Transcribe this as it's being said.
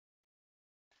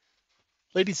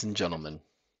Ladies and gentlemen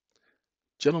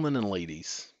and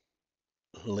ladies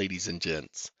and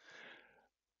gents,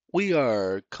 we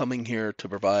are coming here to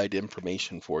provide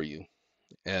information for you.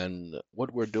 And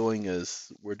what we're doing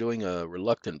is we're doing a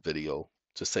reluctant video,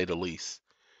 to say the least.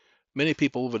 Many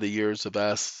people over the years have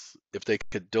asked if they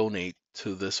could donate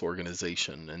to this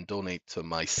organization and donate to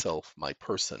myself, my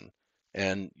person.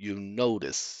 And you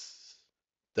notice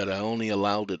that I only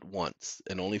allowed it once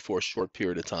and only for a short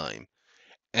period of time.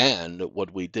 And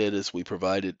what we did is we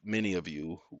provided many of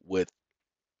you with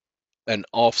an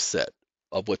offset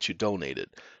of what you donated.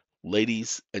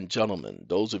 Ladies and gentlemen,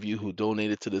 those of you who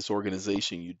donated to this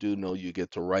organization, you do know you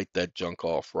get to write that junk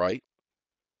off, right?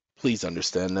 Please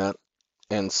understand that.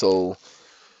 And so,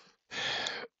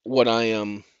 what I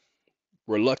am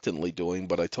reluctantly doing,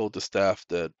 but I told the staff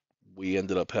that we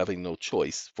ended up having no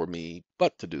choice for me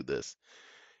but to do this,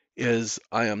 is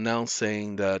I am now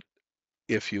saying that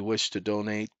if you wish to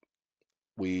donate,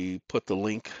 we put the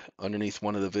link underneath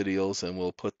one of the videos, and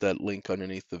we'll put that link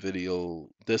underneath the video,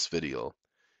 this video.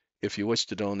 If you wish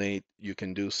to donate, you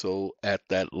can do so at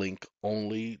that link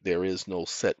only. There is no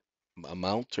set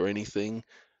amount or anything.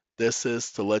 This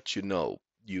is to let you know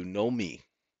me.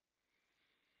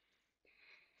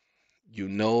 You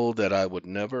know that I would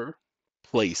never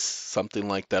place something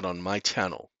like that on my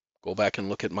channel. Go back and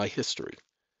look at my history.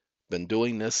 Been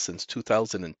doing this since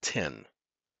 2010,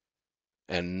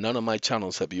 and none of my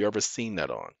channels have you ever seen that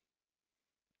on.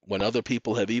 When other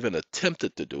people have even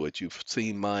attempted to do it, you've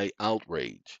seen my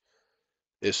outrage,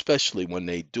 especially when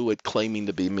they do it claiming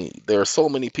to be me. There are so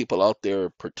many people out there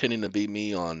pretending to be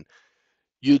me on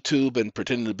YouTube and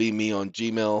pretending to be me on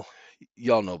Gmail.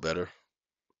 Y'all know better.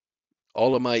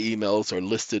 All of my emails are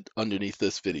listed underneath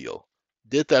this video.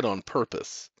 Did that on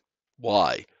purpose.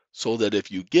 Why? So that if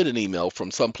you get an email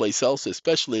from someplace else,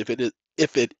 especially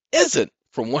if it isn't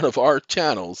from one of our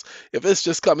channels, if it's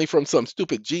just coming from some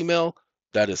stupid Gmail,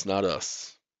 that is not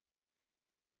us.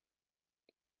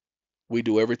 We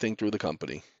do everything through the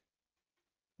company.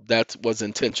 That was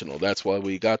intentional. That's why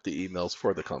we got the emails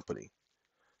for the company.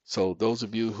 So those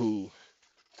of you who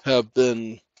have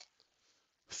been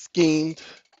schemed,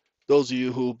 those of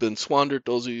you who've been squandered,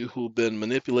 those of you who've been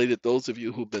manipulated, those of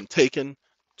you who've been taken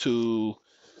to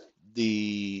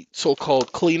the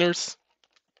so-called cleaners,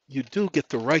 you do get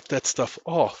to write that stuff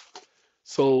off.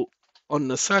 So on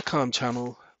the SATCOM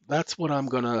channel, that's what I'm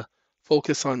going to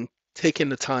focus on taking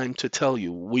the time to tell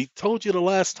you. We told you the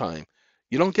last time,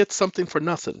 you don't get something for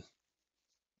nothing,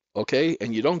 okay?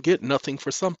 And you don't get nothing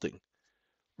for something.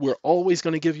 We're always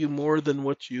going to give you more than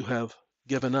what you have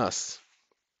given us.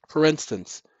 For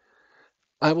instance,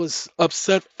 I was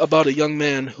upset about a young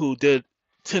man who did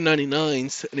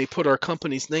 1099s and he put our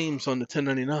company's names on the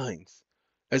 1099s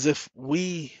as if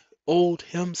we owed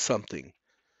him something.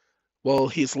 Well,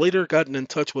 he's later gotten in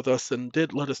touch with us and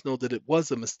did let us know that it was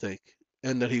a mistake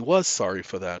and that he was sorry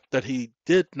for that he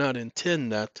did not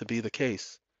intend that to be the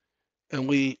case. And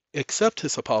we accept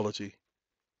his apology.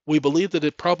 We believe that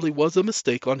it probably was a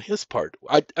mistake on his part.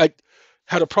 I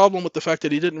had a problem with the fact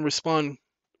that he didn't respond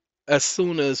as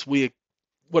soon as we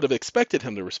would have expected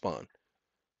him to respond.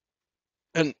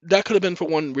 And that could have been for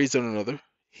one reason or another.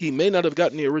 He may not have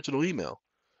gotten the original email,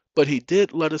 but he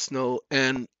did let us know.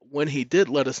 And when he did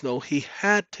let us know, he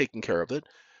had taken care of it.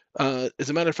 As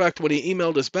a matter of fact, when he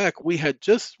emailed us back, we had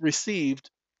just received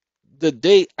the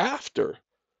day after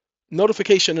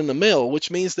notification in the mail, which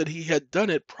means that he had done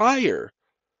it prior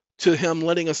to him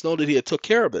letting us know that he had took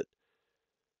care of it.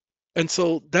 And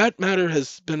so that matter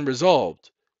has been resolved.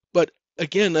 But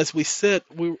again, as we said,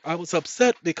 I was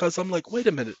upset because I'm like, wait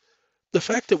a minute. The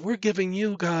fact that we're giving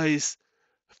you guys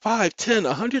 5, 10,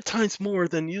 100 times more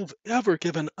than you've ever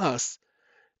given us,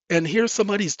 and here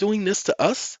somebody's doing this to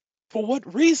us? For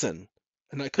what reason?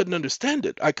 And I couldn't understand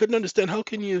it. I couldn't understand how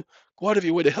can you go out of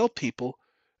your way to help people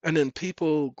and then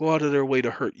people go out of their way to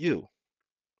hurt you?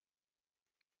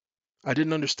 I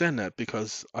didn't understand that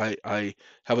because I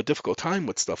have a difficult time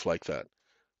with stuff like that.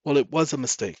 Well, it was a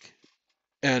mistake.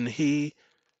 And he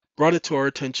brought it to our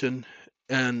attention,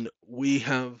 and we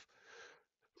have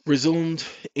resumed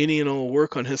any and all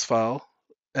work on his file,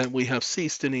 and we have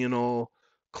ceased any and all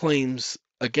claims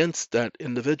against that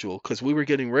individual because we were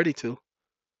getting ready to.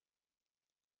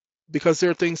 Because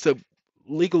there are things that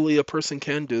legally a person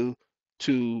can do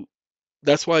to,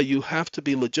 that's why you have to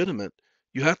be legitimate.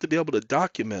 You have to be able to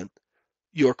document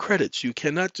your credits. You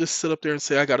cannot just sit up there and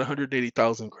say, I got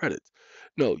 180,000 credits.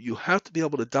 No, you have to be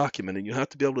able to document, and you have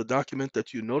to be able to document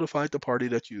that you notified the party,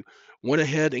 that you went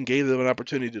ahead and gave them an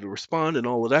opportunity to respond and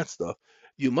all of that stuff.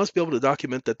 You must be able to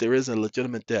document that there is a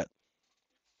legitimate debt.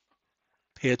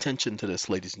 Pay attention to this,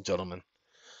 ladies and gentlemen.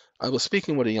 I was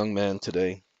speaking with a young man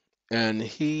today, and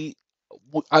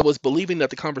I was believing that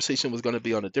the conversation was going to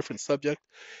be on a different subject.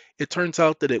 It turns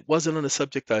out that it wasn't on the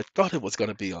subject I thought it was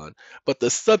going to be on, but the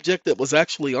subject that was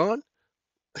actually on,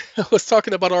 I was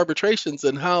talking about arbitrations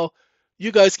and how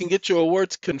you guys can get your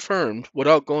awards confirmed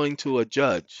without going to a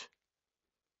judge.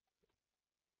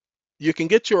 You can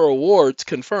get your awards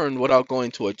confirmed without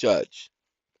going to a judge.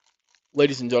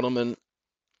 Ladies and gentlemen,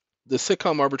 the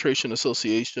Sitcom Arbitration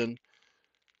Association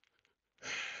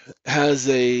has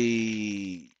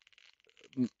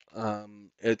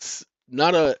it's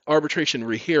not a arbitration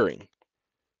rehearing,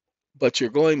 but you're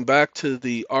going back to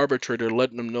the arbitrator,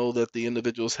 letting them know that the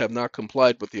individuals have not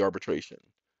complied with the arbitration.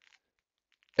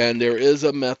 And there is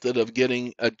a method of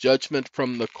getting a judgment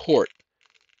from the court.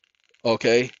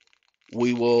 Okay,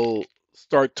 we will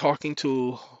start talking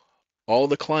to all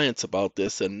the clients about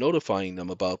this and notifying them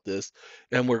about this.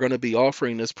 And we're going to be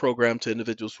offering this program to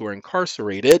individuals who are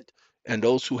incarcerated and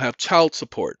those who have child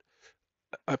support.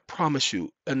 I promise you,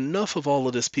 enough of all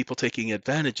of this people taking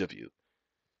advantage of you.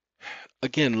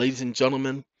 Again, ladies and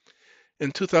gentlemen,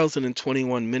 in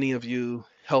 2021, many of you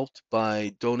helped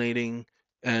by donating,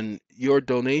 and your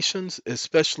donations,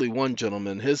 especially one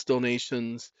gentleman, his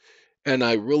donations, and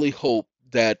I really hope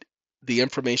that the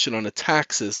information on the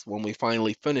taxes, when we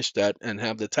finally finish that and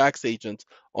have the tax agents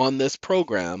on this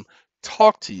program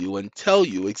talk to you and tell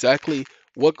you exactly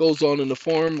what goes on in the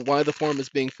form, why the form is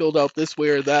being filled out this way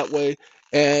or that way,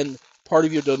 and part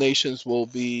of your donations will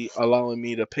be allowing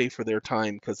me to pay for their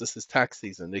time because this is tax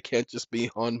season. They can't just be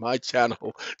on my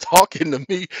channel talking to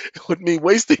me with me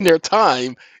wasting their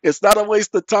time. It's not a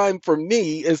waste of time for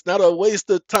me. It's not a waste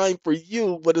of time for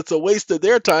you, but it's a waste of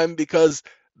their time because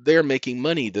they're making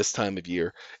money this time of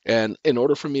year. And in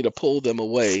order for me to pull them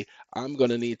away, I'm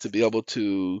going to need to be able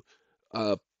to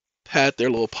uh, pad their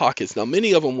little pockets. Now,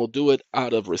 many of them will do it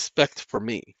out of respect for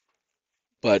me,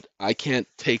 but I can't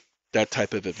take that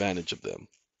type of advantage of them.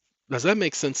 Does that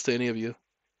make sense to any of you?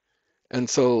 And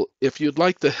so, if you'd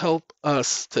like to help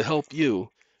us to help you,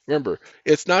 remember,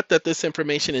 it's not that this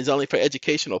information is only for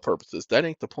educational purposes. That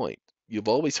ain't the point. You've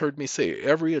always heard me say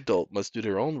every adult must do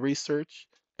their own research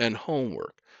and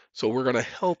homework. So, we're going to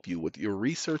help you with your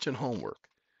research and homework.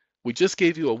 We just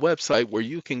gave you a website where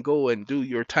you can go and do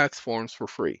your tax forms for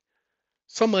free.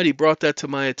 Somebody brought that to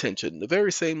my attention. The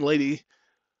very same lady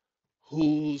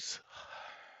who's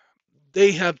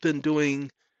they have been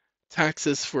doing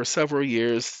taxes for several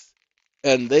years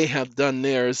and they have done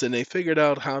theirs and they figured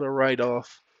out how to write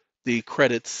off the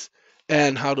credits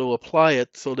and how to apply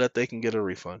it so that they can get a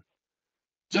refund.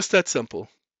 Just that simple.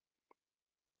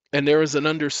 And there is an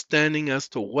understanding as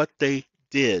to what they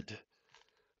did.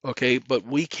 Okay, but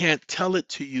we can't tell it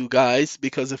to you guys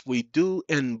because if we do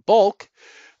in bulk,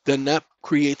 then that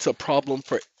creates a problem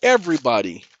for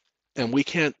everybody. And we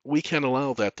can't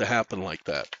allow that to happen like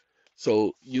that.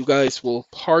 So you guys will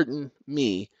pardon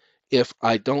me if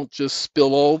I don't just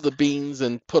spill all the beans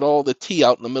and put all the tea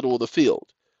out in the middle of the field.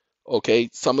 Okay,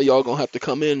 some of y'all gonna have to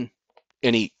come in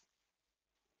and eat.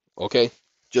 Okay,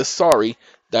 just sorry,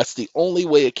 that's the only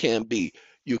way it can be.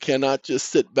 You cannot just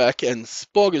sit back and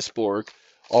smorgasbord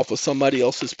off of somebody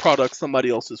else's product, somebody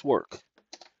else's work.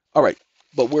 All right,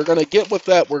 but we're going to get with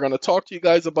that. We're going to talk to you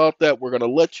guys about that. We're going to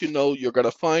let you know. You're going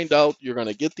to find out. You're going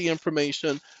to get the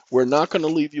information. We're not going to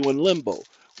leave you in limbo.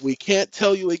 We can't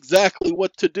tell you exactly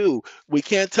what to do. We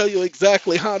can't tell you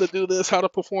exactly how to do this, how to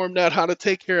perform that, how to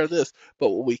take care of this. But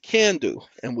what we can do,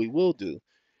 and we will do,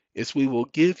 is we will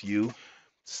give you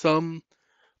some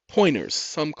pointers,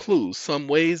 some clues, some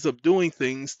ways of doing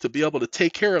things to be able to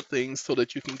take care of things so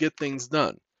that you can get things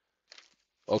done.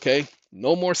 Okay?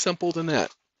 No more simple than that.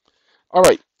 All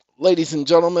right, ladies and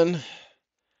gentlemen,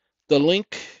 the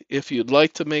link, if you'd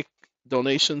like to make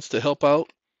donations to help out,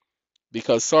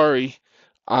 because sorry,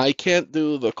 I can't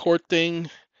do the court thing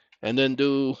and then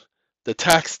do the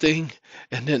tax thing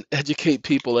and then educate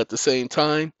people at the same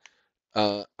time.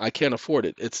 I can't afford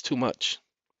it. It's too much.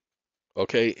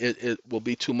 Okay, it will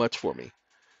be too much for me.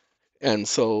 And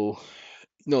so,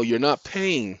 no, you're not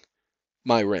paying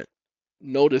my rent.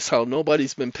 Notice how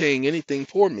nobody's been paying anything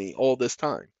for me all this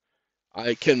time.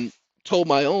 I can toe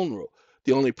my own rule.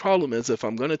 The only problem is if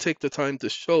I'm going to take the time to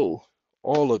show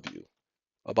all of you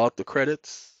about the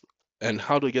credits and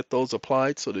how to get those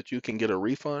applied so that you can get a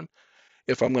refund,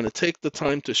 if I'm going to take the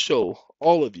time to show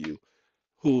all of you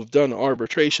who've done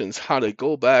arbitrations how to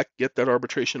go back, get that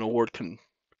arbitration award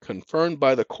confirmed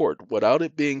by the court without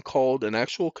it being called an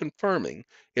actual confirming,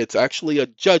 it's actually a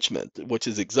judgment, which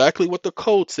is exactly what the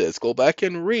code says. Go back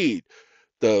and read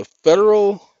the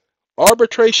Federal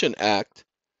Arbitration Act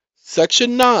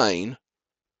Section 9,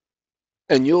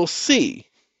 and you'll see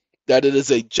that it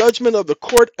is a judgment of the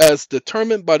court as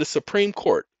determined by the Supreme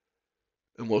Court.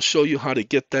 And we'll show you how to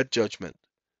get that judgment.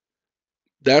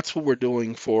 That's what we're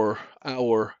doing for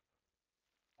our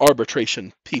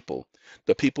arbitration people,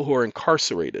 the people who are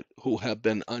incarcerated, who have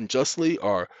been unjustly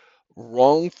or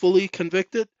wrongfully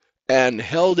convicted and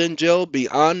held in jail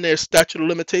beyond their statute of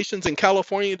limitations. In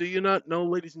California, do you not know,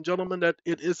 ladies and gentlemen, that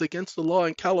it is against the law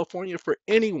in California for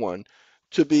anyone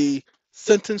to be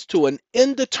sentenced to an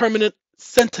indeterminate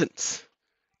sentence?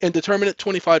 Indeterminate,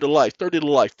 25 to life, 30 to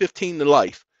life, 15 to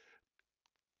life,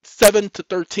 7 to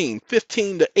 13,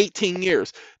 15 to 18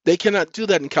 years. They cannot do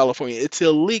that in California. It's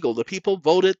illegal. The people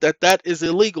voted that that is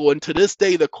illegal. And to this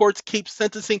day, the courts keep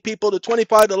sentencing people to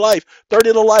 25 to life,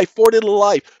 30 to life, 40 to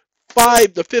life,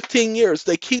 5 to 15 years.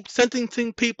 They keep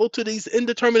sentencing people to these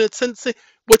indeterminate sentencing,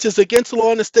 which is against the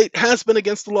law in the state, has been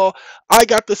against the law. I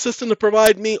got the system to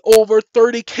provide me over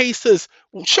 30 cases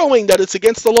showing that it's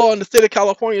against the law in the state of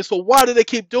California. So why do they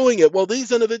keep doing it? Well,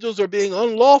 these individuals are being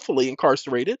unlawfully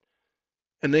incarcerated,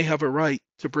 and they have a right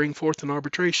to bring forth an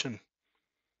arbitration.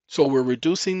 So we're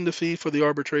reducing the fee for the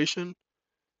arbitration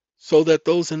so that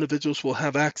those individuals will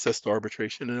have access to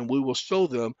arbitration, and we will show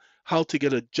them how to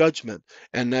get a judgment,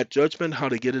 and that judgment, how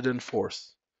to get it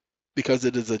enforced, because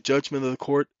it is a judgment of the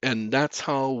court, and that's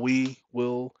how we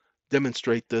will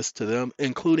demonstrate this to them,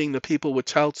 including the people with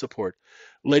child support.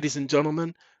 Ladies and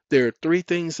gentlemen, there are 3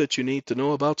 things that you need to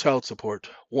know about child support.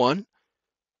 1,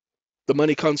 the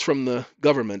money comes from the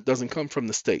government, doesn't come from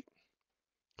the state.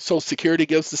 Social Security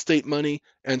gives the state money,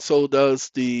 and so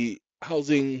does the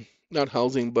housing, not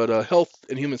housing, but Health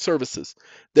and Human Services.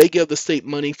 They give the state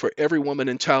money for every woman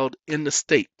and child in the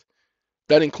state.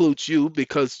 That includes you,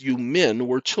 because you men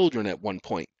were children at one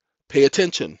point. Pay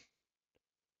attention.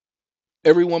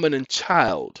 Every woman and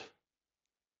child.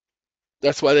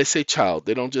 That's why they say child.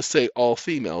 They don't just say all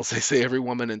females. They say every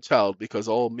woman and child, because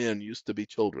all men used to be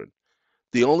children.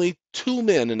 The only 2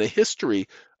 men in the history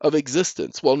of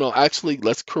existence. Well, no, actually,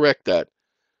 let's correct that.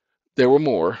 There were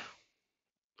more.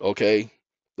 Okay,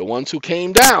 the ones who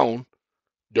came down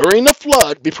during the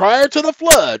flood, prior to the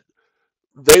flood,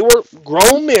 they were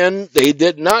grown men. They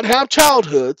did not have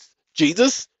childhoods.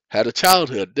 Jesus had a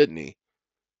childhood, didn't he?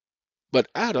 But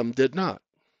Adam did not.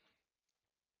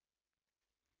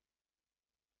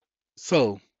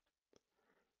 So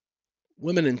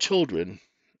women and children,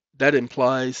 that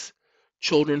implies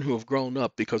children who have grown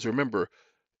up, because remember,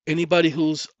 anybody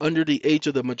who's under the age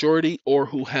of the majority or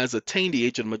who has attained the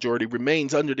age of the majority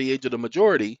remains under the age of the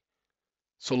majority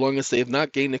so long as they have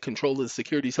not gained the control of the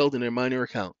securities held in their minor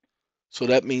account. So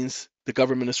that means the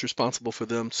government is responsible for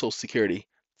them Social Security.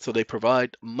 So they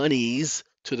provide monies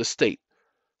to the state.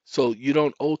 So you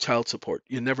don't owe child support.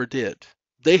 You never did.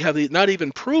 They have not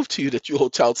even proved to you that you owe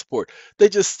child support. They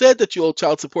just said that you owe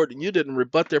child support, and you didn't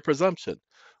rebut their presumption.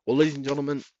 Well, ladies and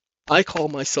gentlemen, I call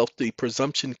myself the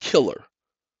presumption killer,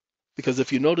 because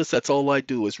if you notice, that's all I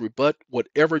do is rebut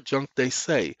whatever junk they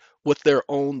say with their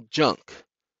own junk.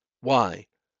 Why?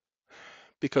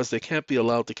 Because they can't be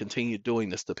allowed to continue doing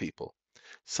this to people.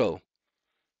 So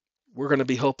we're going to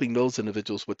be helping those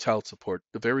individuals with child support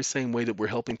the very same way that we're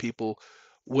helping people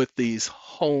with these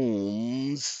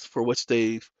homes for which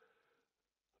they've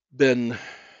been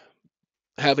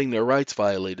having their rights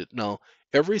violated. Now,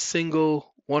 every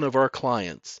single one of our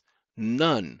clients,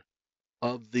 none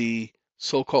of the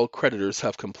so-called creditors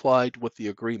have complied with the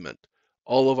agreement.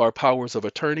 All of our powers of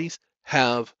attorneys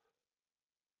have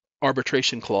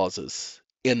arbitration clauses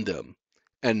in them,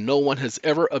 and no one has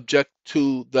ever objected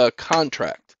to the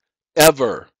contract,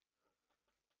 ever.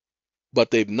 But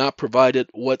they've not provided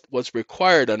what was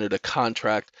required under the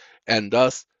contract, and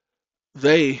thus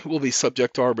they will be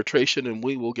subject to arbitration, and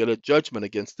we will get a judgment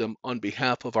against them on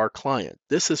behalf of our client.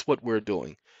 This is what we're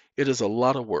doing. It is a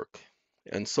lot of work.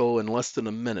 And so in less than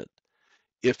a minute,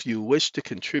 if you wish to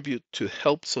contribute to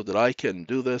help so that I can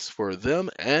do this for them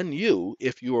and you,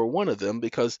 if you are one of them,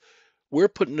 because we're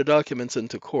putting the documents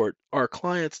into court. Our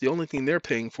clients, the only thing they're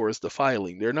paying for is the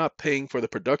filing. They're not paying for the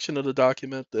production of the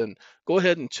document. Then go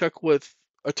ahead and check with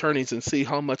attorneys and see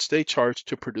how much they charge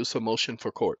to produce a motion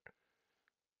for court.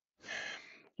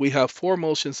 We have 4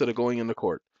 motions that are going into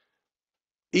court,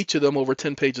 each of them over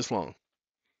 10 pages long.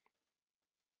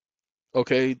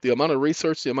 Okay, the amount of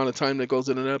research, the amount of time that goes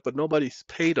into that, but nobody's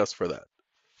paid us for that.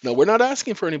 No, we're not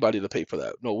asking for anybody to pay for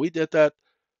that. No, we did that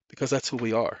because that's who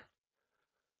we are.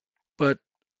 But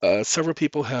several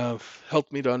people have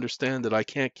helped me to understand that I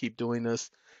can't keep doing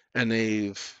this, and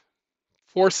they've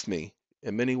forced me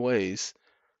in many ways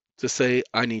to say,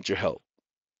 I need your help.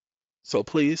 So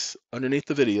please, underneath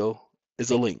the video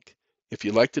is a link. If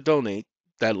you'd like to donate,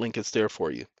 that link is there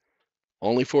for you.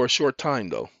 Only for a short time,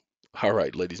 though. All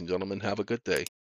right, ladies and gentlemen, have a good day.